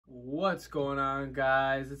What's going on,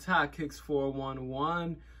 guys? It's Hot Kicks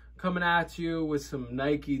 411 coming at you with some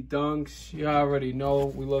Nike Dunks. You already know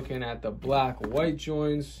we're looking at the black white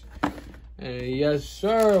joints. And yes,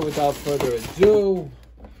 sir, without further ado,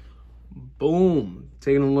 boom,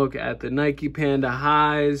 taking a look at the Nike Panda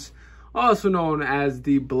highs, also known as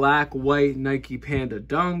the black white Nike Panda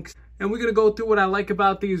Dunks. And we're going to go through what I like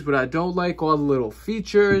about these, what I don't like, all the little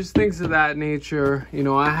features, things of that nature. You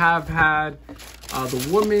know, I have had the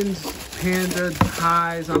women's Panda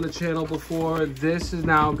highs on the channel before. This is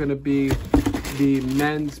now going to be the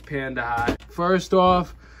men's Panda high. First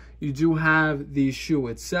off, you do have the shoe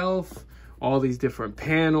itself, all these different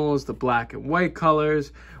panels, the black and white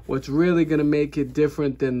colors. What's really going to make it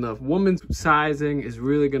different than the women's sizing is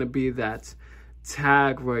really going to be that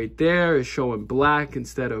tag right there is showing black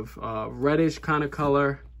instead of reddish kind of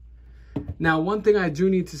color. Now, one thing I do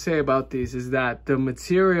need to say about these is that the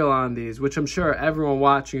material on these, which I'm sure everyone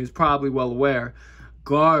watching is probably well aware,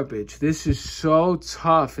 garbage. This is so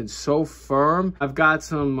tough and so firm. I've got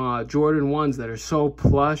some Jordan 1s that are so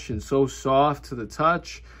plush and so soft to the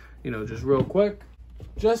touch. You know, just real quick,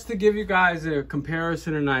 just to give you guys a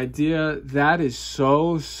comparison and idea, that is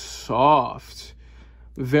so soft.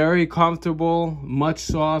 Very comfortable, much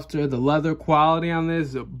softer. The leather quality on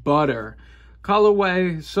this, butter.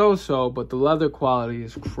 Colorway, so-so, but the leather quality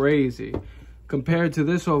is crazy. Compared to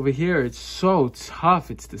this over here, it's so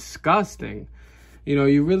tough. It's disgusting. You know,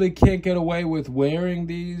 you really can't get away with wearing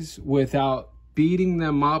these without beating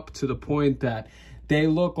them up to the point that they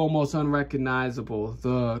look almost unrecognizable.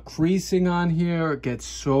 The creasing on here gets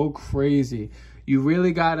so crazy. You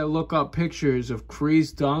really got to look up pictures of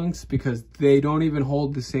creased Dunks because they don't even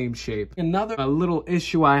hold the same shape. Another little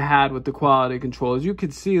issue I had with the quality control is you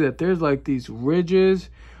could see that there's like these ridges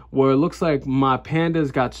where it looks like my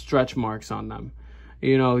Pandas got stretch marks on them.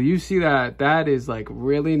 You know, you see that, that is like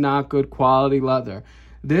really not good quality leather.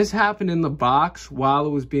 This happened in the box while it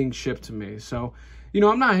was being shipped to me. So, you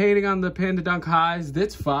know, I'm not hating on the Panda Dunk highs.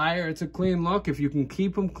 That's fire. It's a clean look. If you can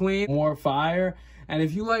keep them clean, more fire. And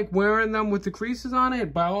if you like wearing them with the creases on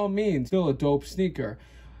it, by all means, still a dope sneaker.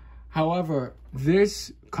 However,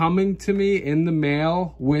 this coming to me in the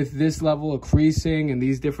mail with this level of creasing and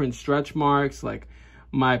these different stretch marks, like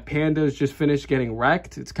my Pandas just finished getting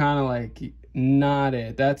wrecked. It's kind of like not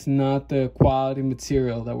it. That's not the quality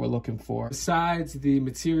material that we're looking for. Besides the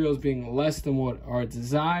materials being less than what are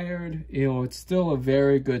desired, you know, it's still a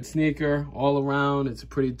very good sneaker all around. It's a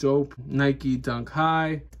pretty dope Nike Dunk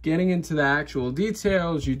high. Getting into the actual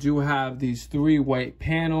details, you do have these 3 white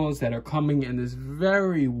panels that are coming in this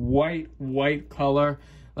very white color.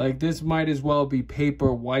 Like this might as well be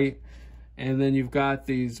paper white. And then you've got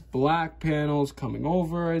these black panels coming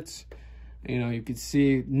over it. You know, you can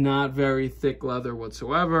see not very thick leather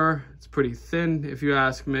whatsoever. It's pretty thin if you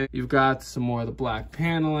ask me. You've got some more of the black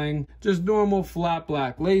paneling, just normal flat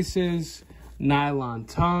black laces, nylon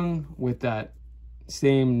tongue with that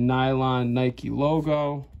same nylon Nike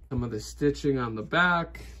logo. Some of the stitching on the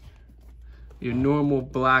back, your normal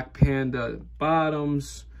black Panda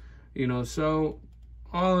bottoms, you know, so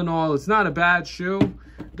all in all, it's not a bad shoe.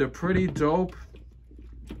 They're pretty dope.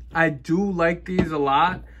 I do like these a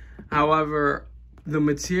lot. However, the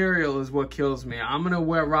material is what kills me. I'm going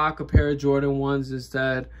to rock a pair of Jordan 1s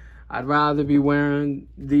instead. I'd rather be wearing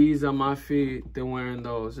these on my feet than wearing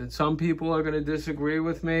those. And some people are going to disagree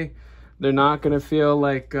with me. They're not going to feel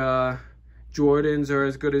like Jordans are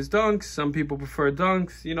as good as Dunks. Some people prefer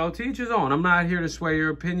Dunks. You know, to each his own. I'm not here to sway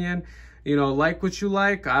your opinion. You know, like what you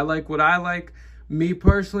like. I like what I like. Me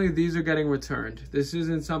personally, these are getting returned. This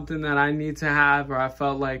isn't something that I need to have or I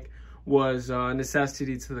felt like was a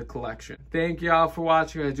necessity to the collection. Thank y'all for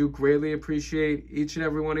watching. I do greatly appreciate each and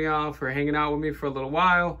every one of y'all for hanging out with me for a little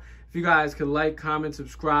while. If you guys could like, comment,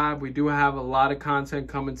 subscribe. We do have a lot of content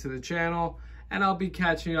coming to the channel, and I'll be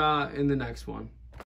catching y'all in the next one.